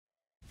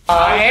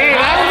Hey,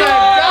 that's the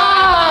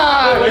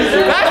dog!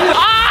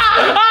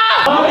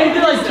 Oh, he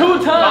did like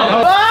 2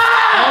 times.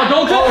 Oh,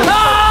 don't go.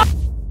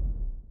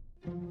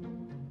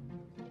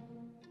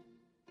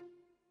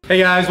 Hey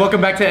guys, welcome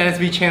back to the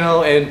NSB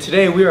channel, and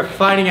today we are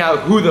finding out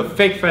who the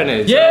fake friend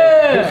is.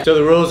 Yeah! So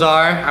the rules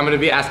are, I'm gonna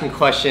be asking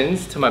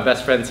questions to my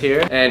best friends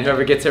here, and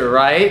whoever gets it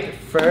right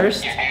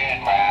first,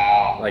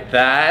 like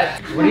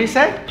that. What do you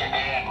say?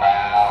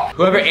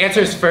 Whoever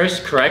answers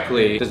first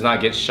correctly does not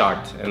get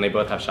shocked, and they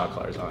both have shock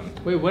collars on.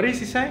 Wait, what is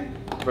he saying?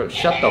 Bro,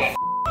 shut the f.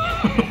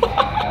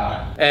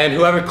 And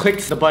whoever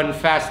clicks the button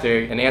faster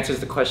and answers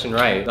the question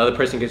right, the other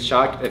person gets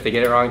shocked. If they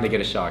get it wrong, they get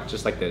a shock,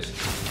 just like this.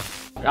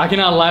 I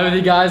cannot lie with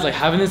you guys, like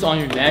having this on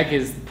your neck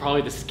is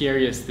probably the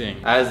scariest thing.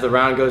 As the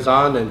round goes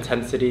on, the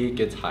intensity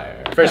gets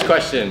higher. First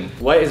question,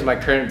 what is my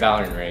current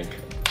Valorant rank?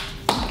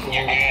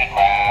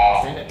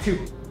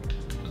 2.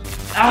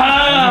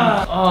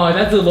 Ah! Oh,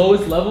 that's the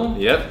lowest level?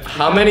 Yep.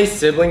 How many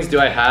siblings do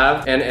I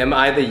have, and am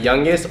I the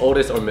youngest,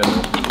 oldest, or middle? I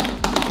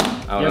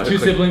don't You know. have 2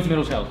 siblings,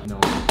 middle child. No.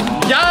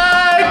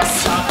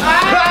 Yikes!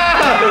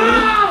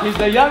 He's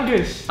the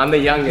youngest. I'm the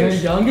youngest.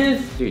 The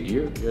youngest? Dude,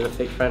 you're the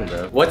fake friend,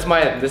 bro. What's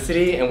my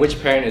ethnicity and which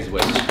parent is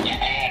which?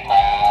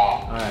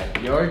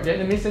 Alright, you're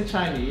Vietnamese and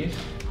Chinese.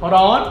 Hold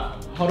on.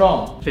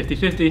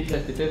 50-50.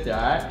 50-50,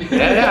 alright?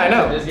 Yeah, I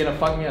know. This is gonna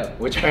fuck me up.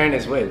 Which parent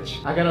is which?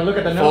 I gotta look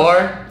at the nose.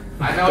 4,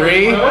 I know 3,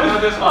 this one. I know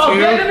this one. Oh, 2.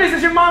 Vietnamese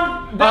is your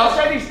mom. That's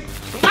Chinese.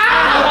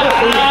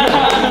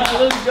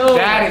 Let's go.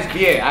 Dad is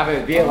Viet. I have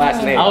a Viet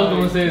last name. I was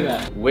gonna say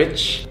that.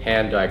 Which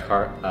hand do I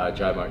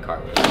drive my car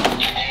with?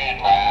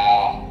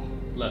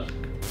 Left.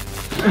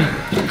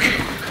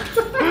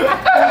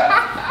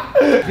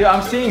 Dude,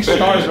 I'm seeing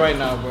stars right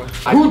now, bro.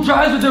 Who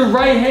drives with their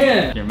right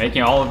hand? You're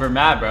making Oliver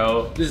mad,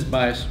 bro. This is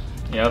bias.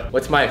 Yep.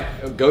 What's my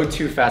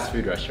go-to fast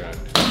food restaurant?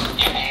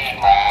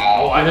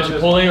 Oh, either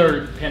Chipotle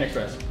or Panda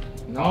Express.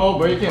 No,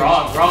 bro, you can't.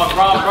 Wrong.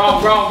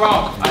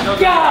 I know.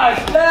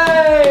 Gosh,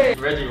 dang!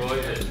 Reggie, what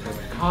is it?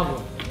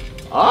 Cabo.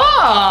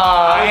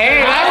 Oh,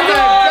 hey, that's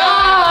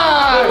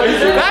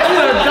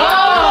the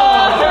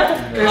dog!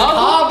 It's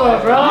Cabo,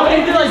 bro. He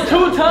did like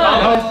 2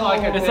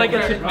 times. It's like a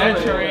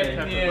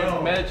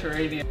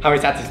Mediterranean. How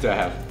many tattoos do I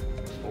have?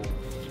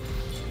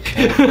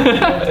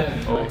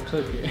 Oh,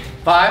 click it.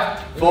 5,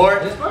 4,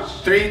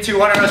 3, 2,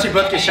 1. I know she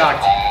both get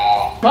shocked.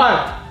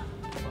 5.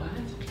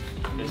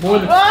 More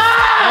than.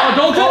 Oh,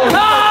 don't go.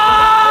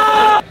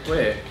 Ah!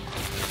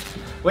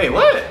 Wait,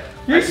 what?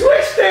 You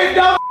switched it,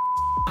 dumb.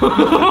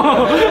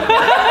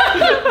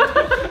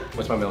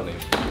 What's my middle name?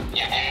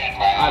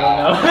 I don't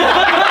know.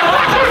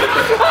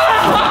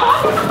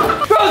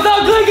 Bro, stop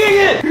clicking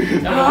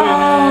it!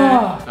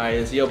 Alright,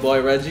 it's your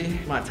boy Reggie.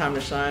 My time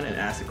to shine and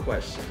ask a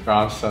question. Bro,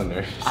 I'm so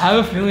nervous. I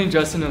have a feeling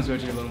Justin knows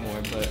Reggie a little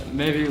more, but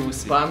maybe we'll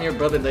see. But I'm your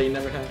brother that you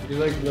never had. You're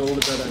like the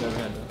older brother I never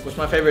had. Though. What's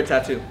my favorite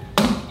tattoo?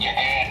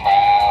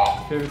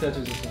 Favorite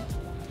tattoo is this one.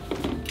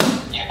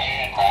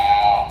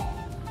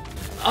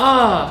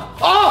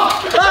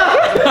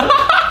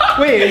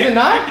 Wait, is it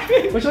not?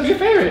 Which one's your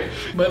favorite?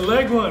 My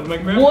leg one. My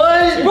grandma.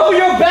 What? Bro,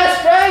 you're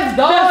best friends,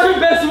 dog! That's your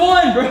best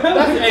one, bro!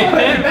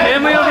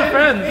 Family over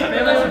friends.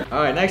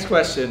 Alright, next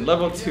question.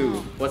 Level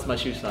 2. What's my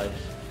shoe size?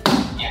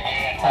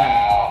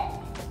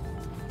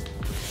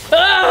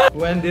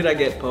 When did I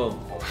get pulled?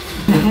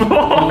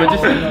 What'd you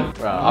say? No.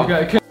 Bro,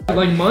 Okay,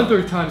 like month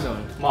or time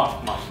zone?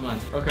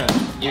 Month. Okay.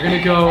 You're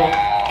gonna go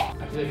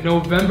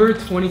November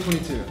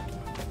 2022.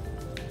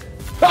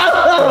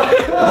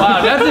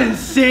 Wow, that's an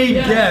insane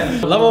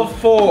guess. Level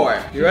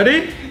 4. You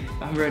ready?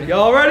 I'm ready.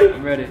 Y'all ready?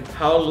 I'm ready.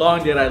 How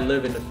long did I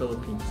live in the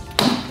Philippines?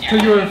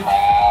 Till you were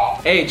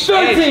Age.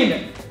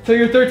 13! Till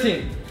you're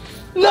 13.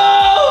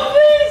 No,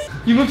 please!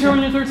 You moved here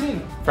when you're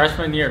 13.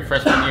 Freshman year.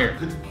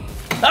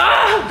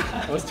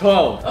 I was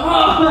 12.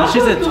 She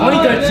said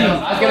 2013.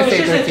 I was gonna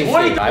say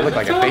 13. I look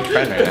like a fake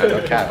friend right now.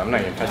 No cap. I'm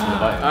not even pressing the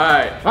button.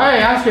 Alright.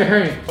 Alright, ask her,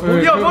 hurry.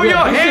 Move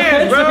your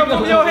hands, bro.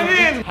 Move your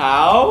hands.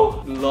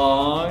 How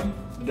long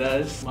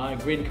does my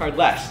green card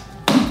last?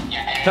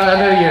 Till the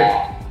end of the year.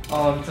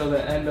 Till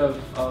the end of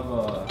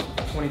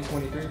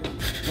 2023.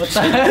 What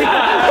the heck?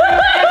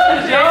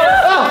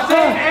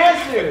 Same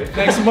answer.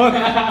 Next month.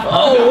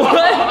 Oh,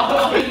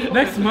 what?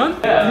 Next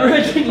month?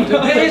 Reggie,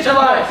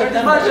 July.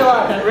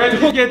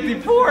 Reggie get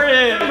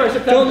deported.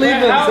 don't leave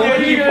them. Get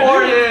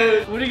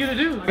deported. What are you gonna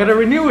do? Gotta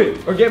renew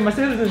it or get my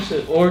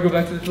citizenship. Or go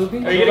back to the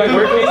Philippines? Are you gonna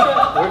work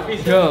visa? Work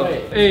visa. Go.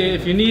 Hey,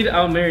 if you need,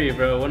 I'll marry you,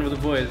 bro. One of the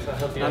boys. I'll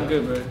help you. I'm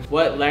good, bro.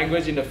 What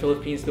language in the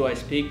Philippines do I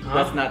speak?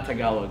 That's not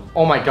Tagalog.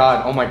 Oh my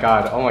god, oh my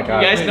god, oh my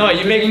god. You guys know it.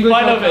 You make English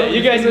fun of not it.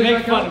 You count? guys English make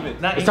not fun count? of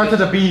it. Not It starts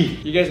with a B.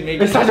 You guys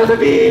make. It starts with a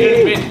B. You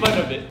guys made fun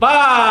of it.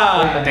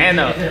 Bye.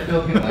 Nano.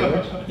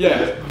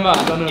 Yeah. Come on,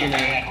 don't know the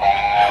name.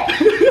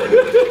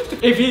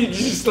 If you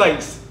just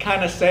like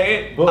kind of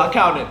say it, I'll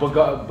count it.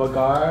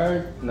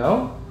 Bagar?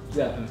 No?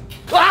 Yeah.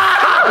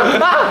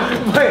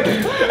 Wait,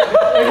 is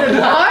it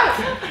not?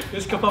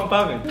 Just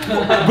Kapampangan.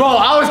 Bro,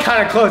 I was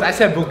kind of close. I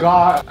said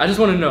Bulgar. I just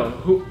want to know,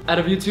 who out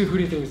of you two, who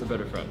do you think is the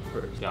better friend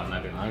first? Yeah, I'm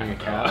not gonna. I'm gonna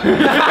count. Hold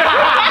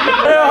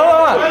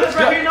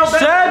on.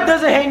 Seb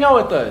doesn't hang out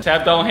with us.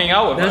 Seb don't hang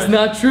out with That's us.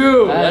 not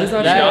true. That is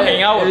not He true. don't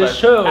hang out with us.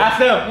 true. Ask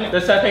him.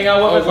 Does Seb hang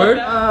out with us? Word?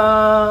 Like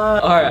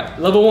that? Alright,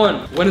 level 1.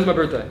 When is my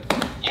birthday?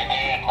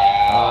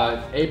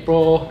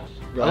 April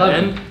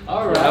 11th.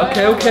 Alright.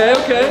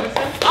 Okay.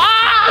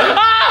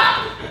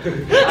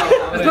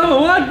 That's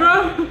level 1,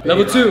 bro.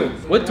 Level 2.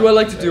 What do I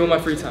like to do in my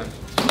free time?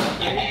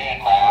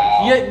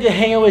 You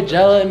hang out with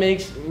Jella and make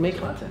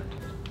content.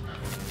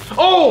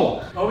 Oh!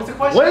 What was the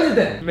question? What is it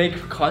then?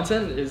 Make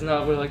content is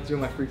not what I like to do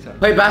in my free time.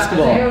 Play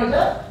basketball.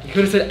 You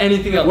could have said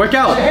anything else. Work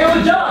out.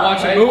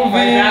 Watch a movie.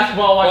 Play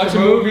basketball, watch a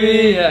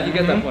movie. Yeah, you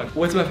get that point.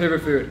 What's my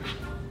favorite food?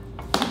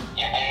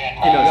 He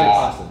knows it.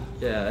 Awesome.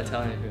 Yeah,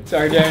 Italian food.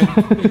 Sorry, Darren.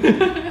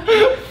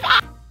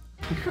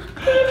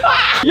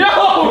 Yo,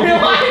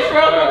 relax,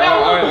 bro.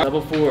 Alright,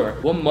 level 4.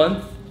 What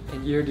month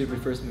and year did we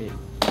first meet?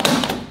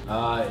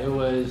 It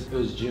was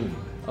June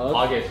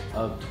August.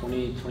 of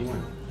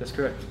 2021. That's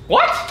correct.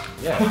 What?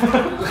 Yeah.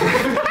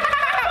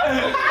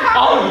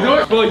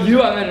 Oh, Well,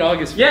 you I met in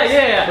August.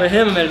 yeah. But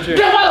him I met in June.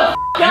 Get mother.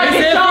 I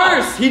said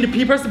first.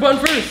 He pressed the button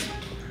first.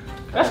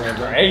 That's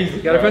crazy.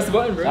 You gotta press the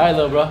button, bro. Alright,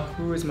 little bro.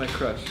 Who is my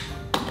crush?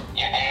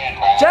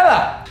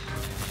 Jella!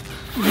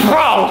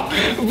 Bro!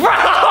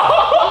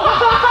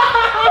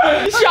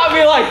 You shot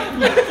me like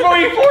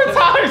 3-4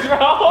 times,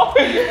 bro.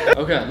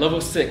 Okay, level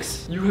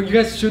 6. You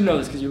guys should know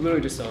this because you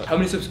literally just saw it. How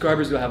many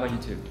subscribers do I have on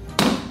YouTube?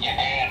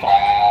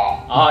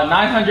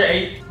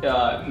 908.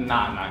 Not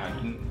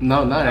 900.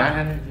 No, not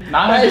 900. Hey,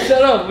 900.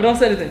 shut up. We don't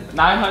say anything.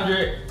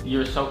 900.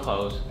 You're so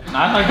close.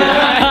 900.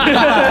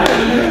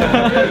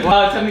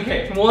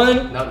 70K. 1.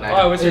 No, 900.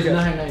 Alright, what's your It's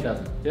guess?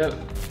 900,000. Yep.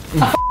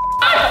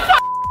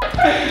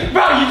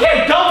 Bro, you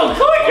can't double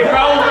click it,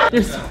 bro.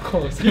 You're so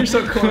close. You're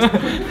so close.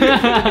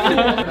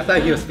 I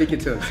thought he was speaking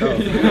to himself.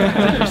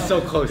 You're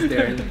so close,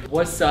 Darren.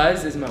 What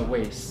size is my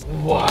waist?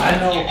 What?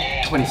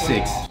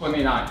 26.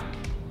 29.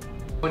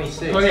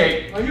 26.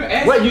 28. Are you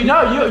answering? Wait, you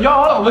know,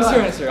 y'all. What's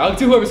your answer? I'll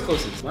do whoever's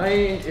closest.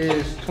 Mine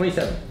is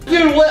 27.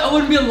 Dude, what? I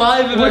wouldn't be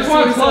alive if Which I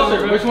one's saw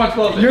closer? Which one's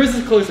closer? Yours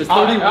is closest.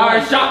 31.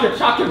 Alright, shock him.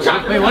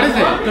 Wait, what is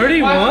it?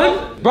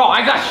 31? Bro,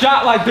 I got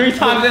shot like 3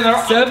 times in a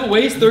row. Seb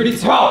waist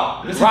 32.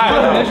 Bro, This is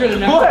right. measured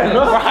in after this.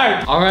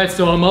 Right. Alright,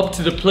 so I'm up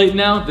to the plate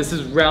now. This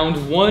is round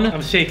 1.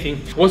 I'm shaking.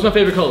 What's my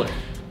favorite color?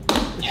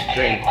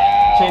 Green.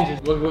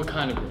 Changes. What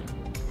kind of green?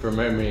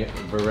 Vermilion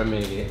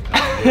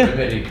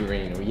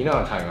green. You know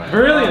what I'm talking about.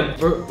 Brilliant.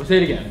 Say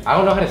it again. I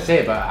don't know how to say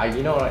it, but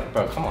you know what,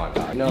 bro, come on.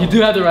 I know. You do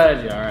have the right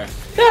idea, alright.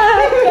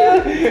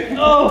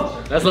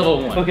 Oh. That's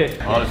level 1. Okay.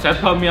 Oh, Seth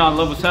put me on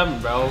level 7,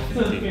 bro.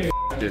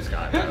 This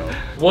guy, bro.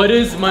 What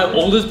is my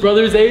oldest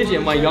brother's age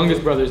and my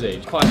youngest brother's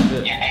age? Quite a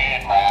bit.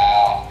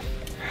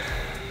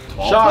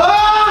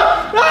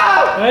 Shock.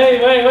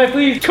 Wait,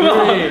 please. Come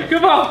on.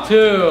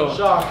 2.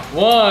 Shock.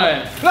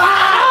 1.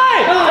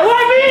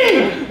 Why me?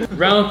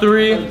 Round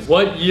 3.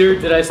 What year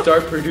did I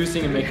start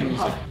producing and making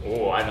music?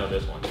 Oh, I know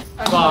this one.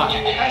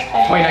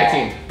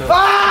 2019.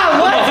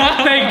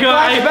 Thank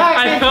God.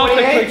 I felt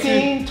the click.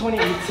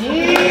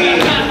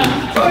 2018.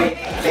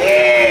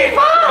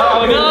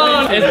 Oh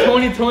no, it's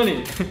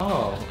 2020.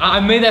 Oh. I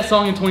made that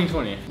song in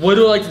 2020. What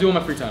do I like to do in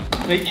my free time?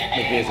 Make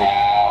music.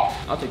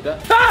 I'll take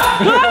that.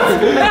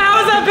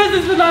 How is that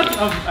business with not?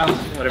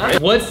 Whatever.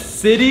 What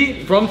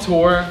city from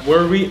tour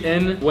were we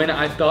in when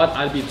I thought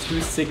I'd be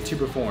too sick to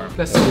perform?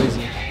 That's so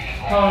easy.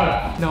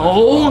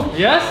 No.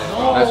 Yes.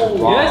 That's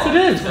wrong. Yes, it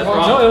is. That's No,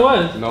 wrong. it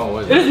was. No, it It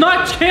wasn't. is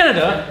not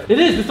Canada. It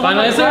is. It's the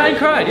final answer. I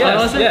cried.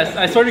 Yes. Yes.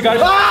 I swear to God.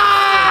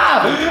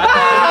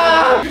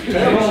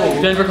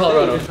 Denver,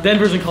 Colorado.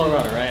 Denver's in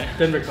Colorado, right?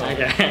 Denver,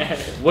 Colorado. Okay.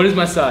 What is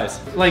my size?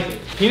 Like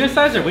penis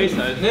size or waist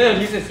size? No,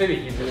 he's in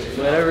city.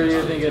 Whatever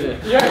you think it is.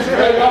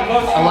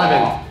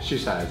 11. Shoe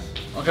size.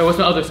 Okay, what's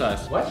my other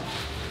size? What?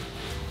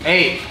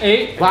 8.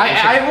 8. Well,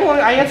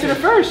 I answered it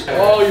first.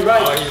 Oh, you're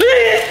right.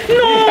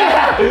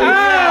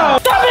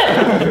 Stop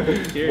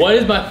it! What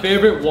is my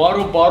favorite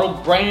water bottle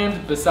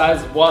brand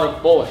besides Water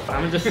Boy?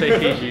 I'm gonna just say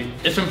Fiji.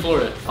 It's from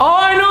Florida. Oh,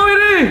 I know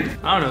it is!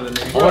 I don't know the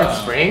name. Orange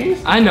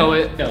Springs? I know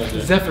it.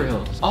 Zephyr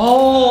Hills.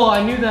 Oh,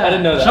 I knew that. I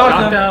didn't know that.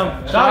 Shock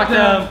them.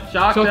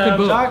 Shock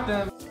them. Shock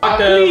them.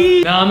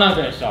 No, I'm not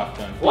gonna shock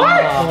them. What?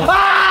 Hey!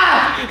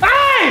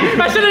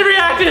 I should have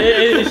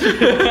reacted!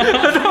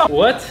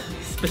 What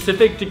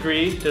specific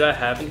degree did I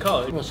have in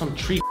college? Some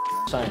tree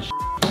science.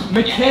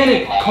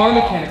 Mechanic. Car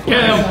mechanic.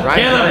 Get him. Right.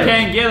 Get him.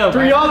 Can't get him.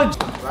 Some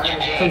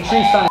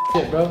tree science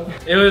shit, bro.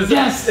 It was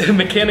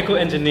mechanical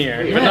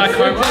engineer, but not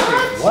car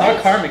mechanic. What?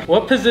 Not car mechanic.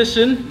 What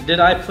position did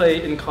I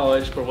play in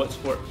college for what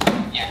sport?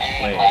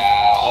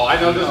 Oh, I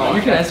know this one.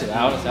 You can answer that.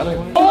 Honestly, I don't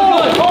even.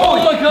 Oh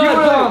my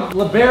god!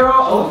 Libero.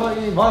 Oh,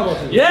 fucking volleyball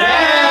team. Yeah!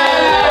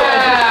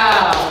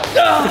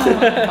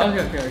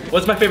 Okay.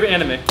 What's my favorite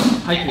anime?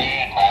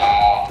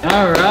 Haikyuu.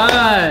 All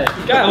right.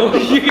 God,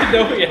 you get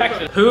no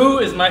reaction. Who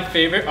is my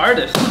favorite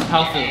artist?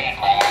 Halfu.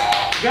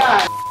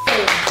 God.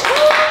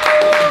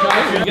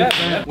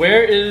 Yeah.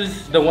 Where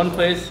is the one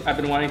place I've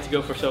been wanting to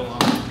go for so long?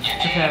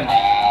 Japan.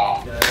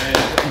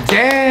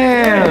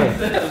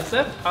 Damn!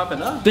 Step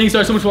popping up. Thanks so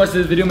much for watching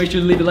this video. Make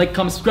sure to leave a like,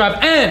 comment,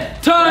 subscribe,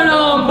 and turn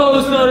on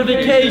post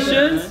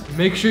notifications.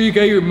 Make sure you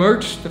get your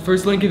merch. The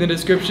first link in the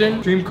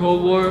description. Dream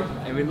Cold War.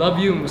 And we love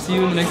you and we'll see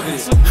you in the next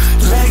video.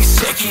 Legs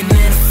shaking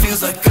and it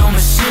feels like a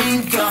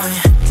machine gun.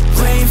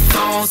 Rain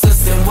falls the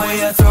same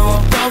way I throw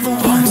up all the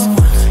ones.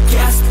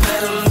 Gas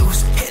pedal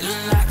loose,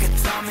 hitting like a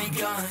Tommy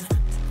gun.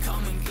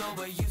 Come and go,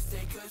 but you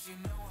stay 'cause you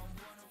know I'm